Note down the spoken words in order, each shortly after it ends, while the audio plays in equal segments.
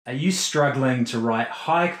Are you struggling to write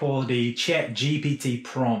high-quality ChatGPT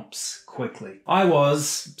prompts quickly? I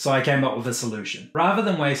was, so I came up with a solution. Rather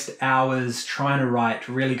than waste hours trying to write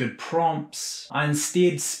really good prompts, I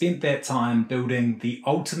instead spent that time building the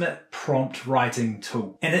ultimate prompt writing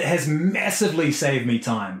tool. And it has massively saved me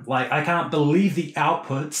time. Like, I can't believe the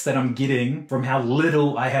outputs that I'm getting from how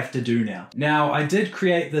little I have to do now. Now, I did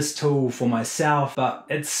create this tool for myself, but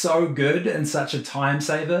it's so good and such a time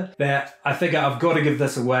saver that I figure I've got to give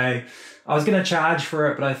this away. I was going to charge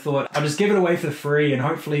for it, but I thought I'll just give it away for free and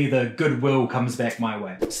hopefully the goodwill comes back my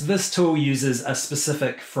way. So this tool uses a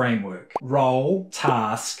specific framework: role,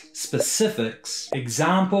 task, specifics,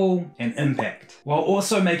 example, and impact, while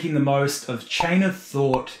also making the most of chain of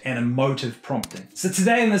thought and emotive prompting. So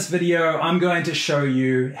today in this video, I'm going to show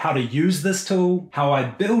you how to use this tool, how I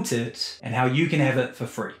built it, and how you can have it for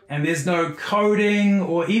free. And there's no coding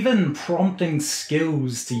or even prompting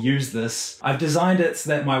skills to use this. I've designed it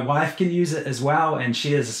so that my wife can use it as well, and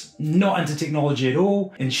she is not into technology at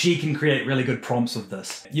all, and she can create really good prompts with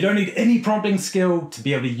this. You don't need any prompting skill to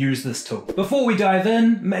be able to use this tool. Before we dive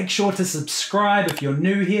in, make sure to subscribe if you're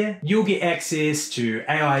new here. You'll get access to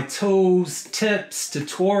AI tools, tips,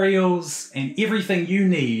 tutorials, and everything you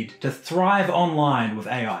need to thrive online with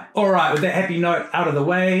AI. Alright, with that happy note out of the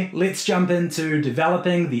way, let's jump into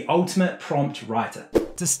developing the ultimate prompt writer.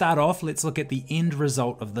 To start off, let's look at the end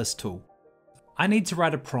result of this tool. I need to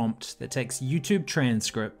write a prompt that takes YouTube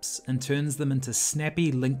transcripts and turns them into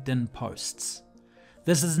snappy LinkedIn posts.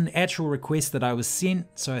 This is an actual request that I was sent,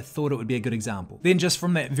 so I thought it would be a good example. Then just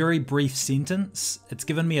from that very brief sentence, it's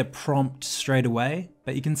given me a prompt straight away,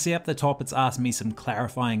 but you can see up the top it's asked me some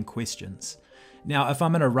clarifying questions. Now, if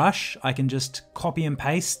I'm in a rush, I can just copy and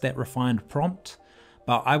paste that refined prompt,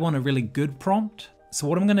 but I want a really good prompt. So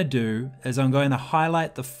what I'm going to do is I'm going to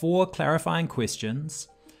highlight the 4 clarifying questions.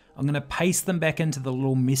 I'm going to paste them back into the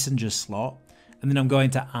little messenger slot, and then I'm going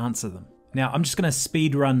to answer them. Now, I'm just going to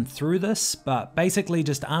speed run through this, but basically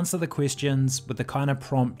just answer the questions with the kind of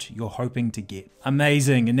prompt you're hoping to get.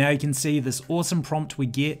 Amazing, and now you can see this awesome prompt we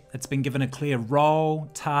get. It's been given a clear role,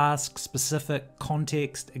 task, specific,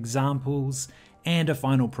 context, examples, and a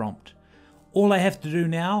final prompt. All I have to do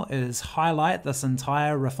now is highlight this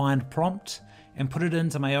entire refined prompt and put it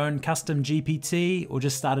into my own custom GPT, or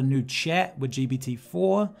just start a new chat with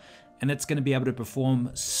GPT-4, and it's going to be able to perform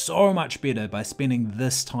so much better by spending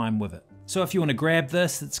this time with it. So if you want to grab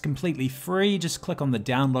this, it's completely free. Just click on the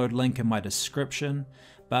download link in my description.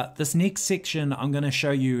 But this next section, I'm going to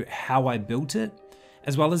show you how I built it,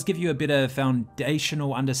 as well as give you a better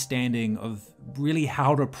foundational understanding of really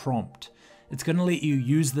how to prompt. It's going to let you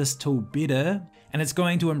use this tool better, and it's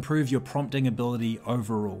going to improve your prompting ability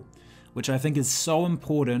overall, which I think is so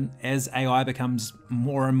important. As AI becomes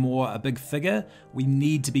more and more a big figure, we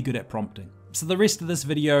need to be good at prompting. So the rest of this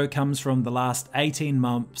video comes from the last 18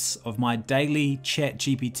 months of my daily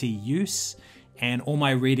ChatGPT use and all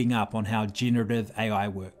my reading up on how generative AI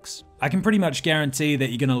works. I can pretty much guarantee that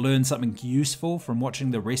you're going to learn something useful from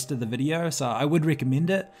watching the rest of the video, so I would recommend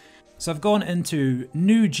it. So I've gone into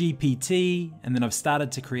new GPT, and then I've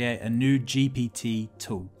started to create a new GPT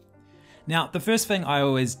tool. Now, the first thing I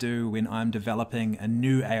always do when I'm developing a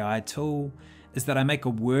new AI tool is that I make a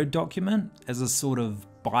Word document as a sort of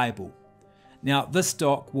Bible. Now, this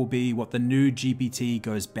doc will be what the new GPT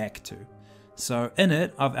goes back to. So in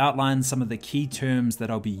it, I've outlined some of the key terms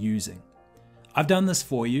that I'll be using. I've done this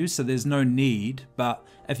for you, so there's no need, but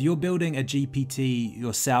if you're building a GPT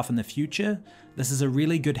yourself in the future, this is a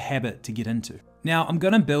really good habit to get into. Now, I'm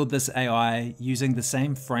going to build this AI using the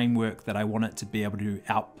same framework that I want it to be able to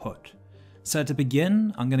output. So to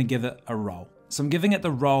begin, I'm going to give it a role. So I'm giving it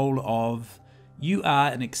the role of, you are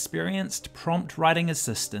an experienced prompt writing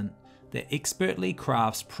assistant that expertly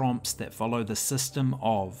crafts prompts that follow the system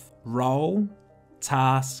of role,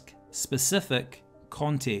 task, specific,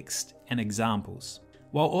 context, and examples,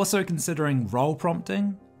 while also considering role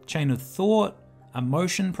prompting, chain of thought,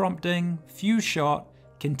 emotion prompting, few shot,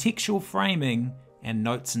 contextual framing, and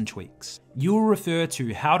notes and tweaks. You'll refer to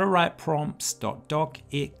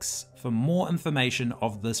howtowriteprompts.docx for more information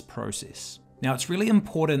of this process. Now, it's really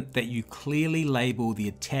important that you clearly label the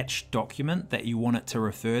attached document that you want it to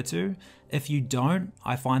refer to. If you don't,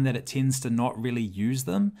 I find that it tends to not really use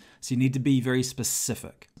them, so you need to be very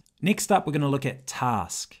specific. Next up, we're going to look at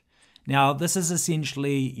task. Now, this is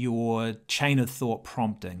essentially your chain of thought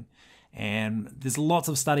prompting. And there's lots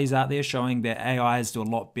of studies out there showing that AIs do a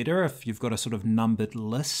lot better if you've got a sort of numbered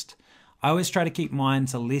list. I always try to keep mine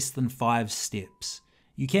to less than 5 steps.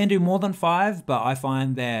 You can do more than 5, but I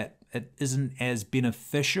find that it isn't as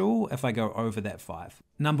beneficial if I go over that 5.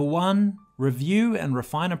 Number 1, review and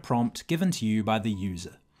refine a prompt given to you by the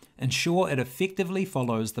user. ensure it effectively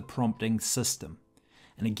follows the prompting system.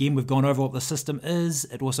 And again, we've gone over what the system is.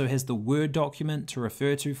 It also has the Word document to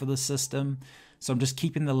refer to for the system. So I'm just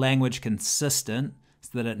keeping the language consistent so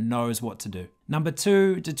that it knows what to do. Number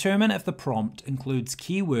 2, determine if the prompt includes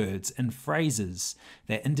keywords and phrases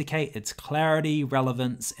that indicate its clarity,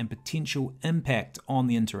 relevance, and potential impact on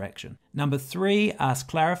the interaction. Number 3, ask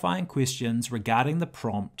clarifying questions regarding the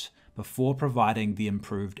prompt before providing the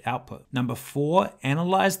improved output. Number 4,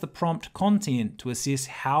 analyze the prompt content to assess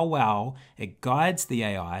how well it guides the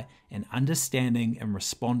AI in understanding and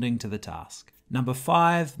responding to the task. Number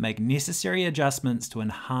 5, make necessary adjustments to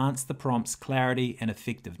enhance the prompt's clarity and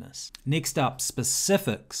effectiveness. Next up,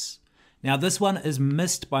 specifics. Now this one is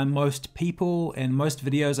missed by most people, and most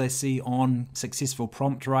videos I see on successful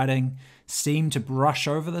prompt writing seem to brush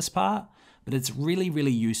over this part, but it's really,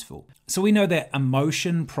 really useful. So we know that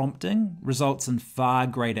emotion prompting results in far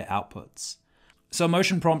greater outputs. So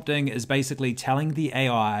emotion prompting is basically telling the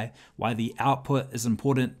AI why the output is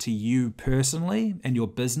important to you personally and your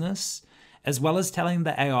business, as well as telling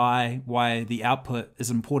the AI why the output is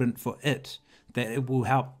important for it, that it will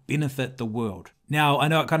help benefit the world. Now, I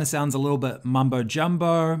know it kind of sounds a little bit mumbo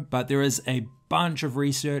jumbo, but there is a bunch of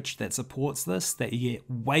research that supports this, that you get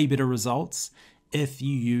way better results if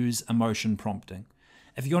you use emotion prompting.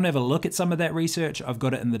 If you want to have a look at some of that research, I've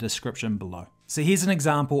got it in the description below. So here's an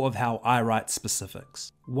example of how I write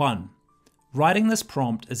specifics. 1. Writing this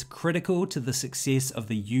prompt is critical to the success of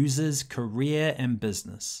the user's career and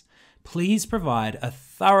business. Please provide a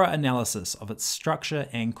thorough analysis of its structure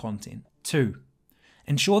and content. 2.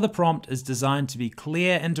 Ensure the prompt is designed to be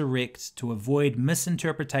clear and direct to avoid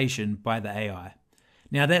misinterpretation by the AI.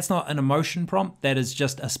 Now that's not an emotion prompt, that is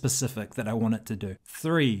just a specific that I want it to do.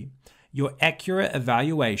 3. Your accurate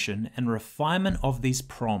evaluation and refinement of these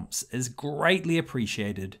prompts is greatly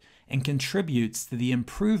appreciated and contributes to the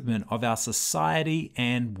improvement of our society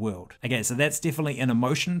and world. Okay, so that's definitely an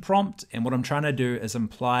emotion prompt, and what I'm trying to do is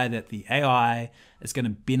imply that the AI is going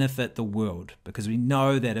to benefit the world, because we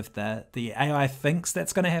know that if the AI thinks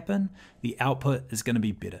that's going to happen, the output is going to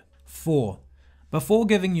be better. 4. Before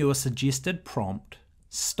giving you a suggested prompt,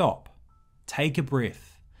 stop, take a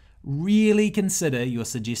breath, really consider your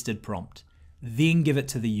suggested prompt, then give it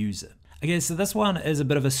to the user. Okay, so this one is a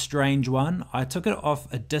bit of a strange one. I took it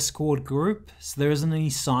off a Discord group, so there isn't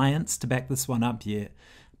any science to back this one up yet.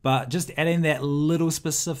 But just adding that little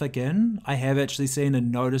specific in, I have actually seen a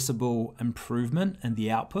noticeable improvement in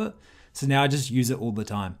the output. So now I just use it all the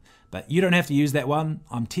time. But you don't have to use that one.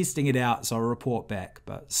 I'm testing it out, so I'll report back.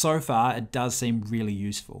 But so far, it does seem really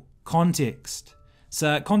useful. Context.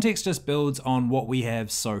 So context just builds on what we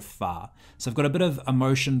have so far. So I've got a bit of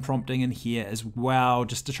emotion prompting in here as well,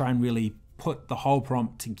 just to try and really put the whole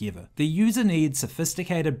prompt together. The user needs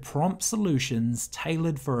sophisticated prompt solutions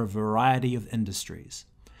tailored for a variety of industries.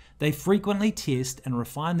 They frequently test and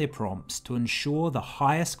refine their prompts to ensure the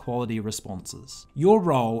highest quality responses. Your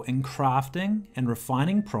role in crafting and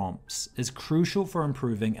refining prompts is crucial for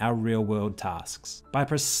improving our real-world tasks. By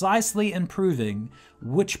precisely improving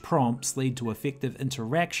which prompts lead to effective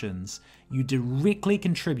interactions, you directly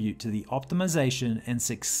contribute to the optimization and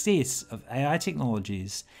success of AI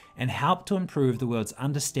technologies and help to improve the world's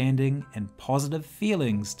understanding and positive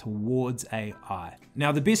feelings towards AI.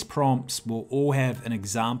 Now, the best prompts will all have an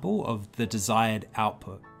example of the desired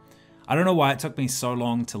output. I don't know why it took me so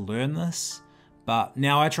long to learn this, but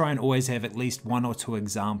now I try and always have at least 1 or 2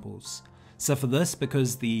 examples. So for this,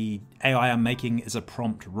 because the AI I'm making is a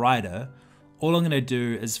prompt writer, all I'm going to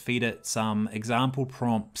do is feed it some example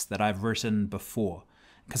prompts that I've written before.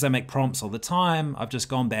 Because I make prompts all the time, I've just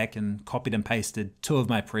gone back and copied and pasted 2 of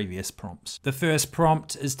my previous prompts. The first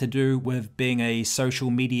prompt is to do with being a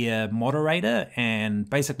social media moderator, and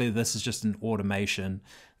basically this is just an automation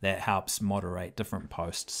that helps moderate different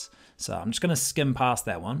posts. So I'm just going to skim past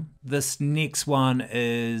that one. This next one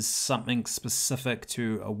is something specific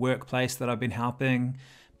to a workplace that I've been helping.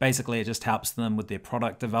 Basically, it just helps them with their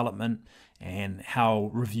product development and how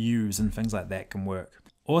reviews and things like that can work.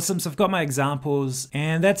 Awesome, so I've got my examples,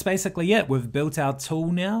 and that's basically it. We've built our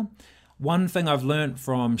tool now. One thing I've learned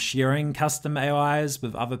from sharing custom AIs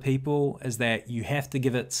with other people is that you have to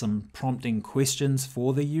give it some prompting questions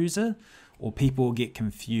for the user, or people will get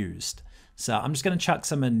confused. So I'm just going to chuck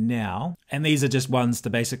some in now, and these are just ones to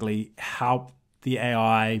basically help the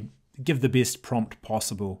AI give the best prompt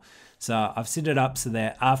possible. So I've set it up so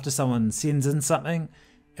that after someone sends in something,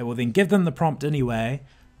 it will then give them the prompt anyway,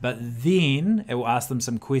 but then it will ask them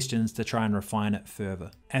some questions to try and refine it further.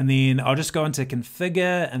 And then I'll just go into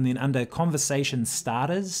configure, and then under conversation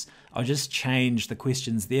starters, I'll just change the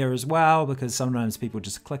questions there as well, because sometimes people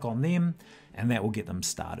just click on them. and that will get them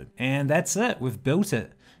started. And that's it, we've built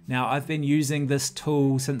it. Now, I've been using this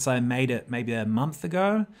tool since I made it maybe a month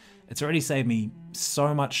ago. It's already saved me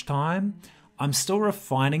so much time. I'm still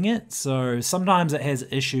refining it, so sometimes it has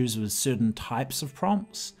issues with certain types of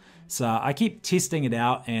prompts. So I keep testing it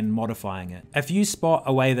out and modifying it. If you spot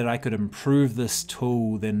a way that I could improve this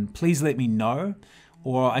tool, then please let me know.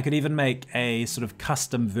 Or I could even make a sort of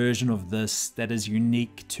custom version of this that is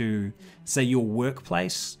unique to, say, your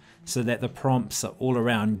workplace, so that the prompts are all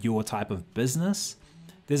around your type of business.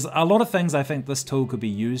 There's a lot of things I think this tool could be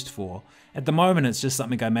used for. At the moment, it's just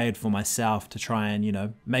something I made for myself to try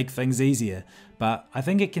and, make things easier. But I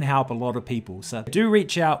think it can help a lot of people. So do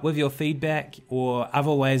reach out with your feedback or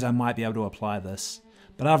other ways I might be able to apply this.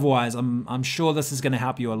 But otherwise, I'm sure this is going to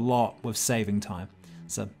help you a lot with saving time.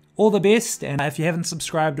 So all the best, and if you haven't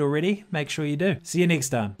subscribed already, make sure you do. See you next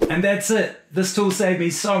time. And that's it. This tool saved me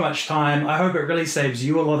so much time. I hope it really saves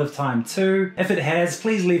you a lot of time too. If it has,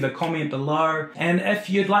 please leave a comment below. And if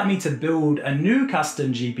you'd like me to build a new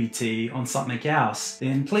custom GPT on something else,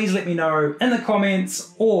 then please let me know in the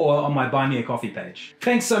comments or on my Buy Me a Coffee page.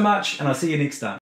 Thanks so much, and I'll see you next time.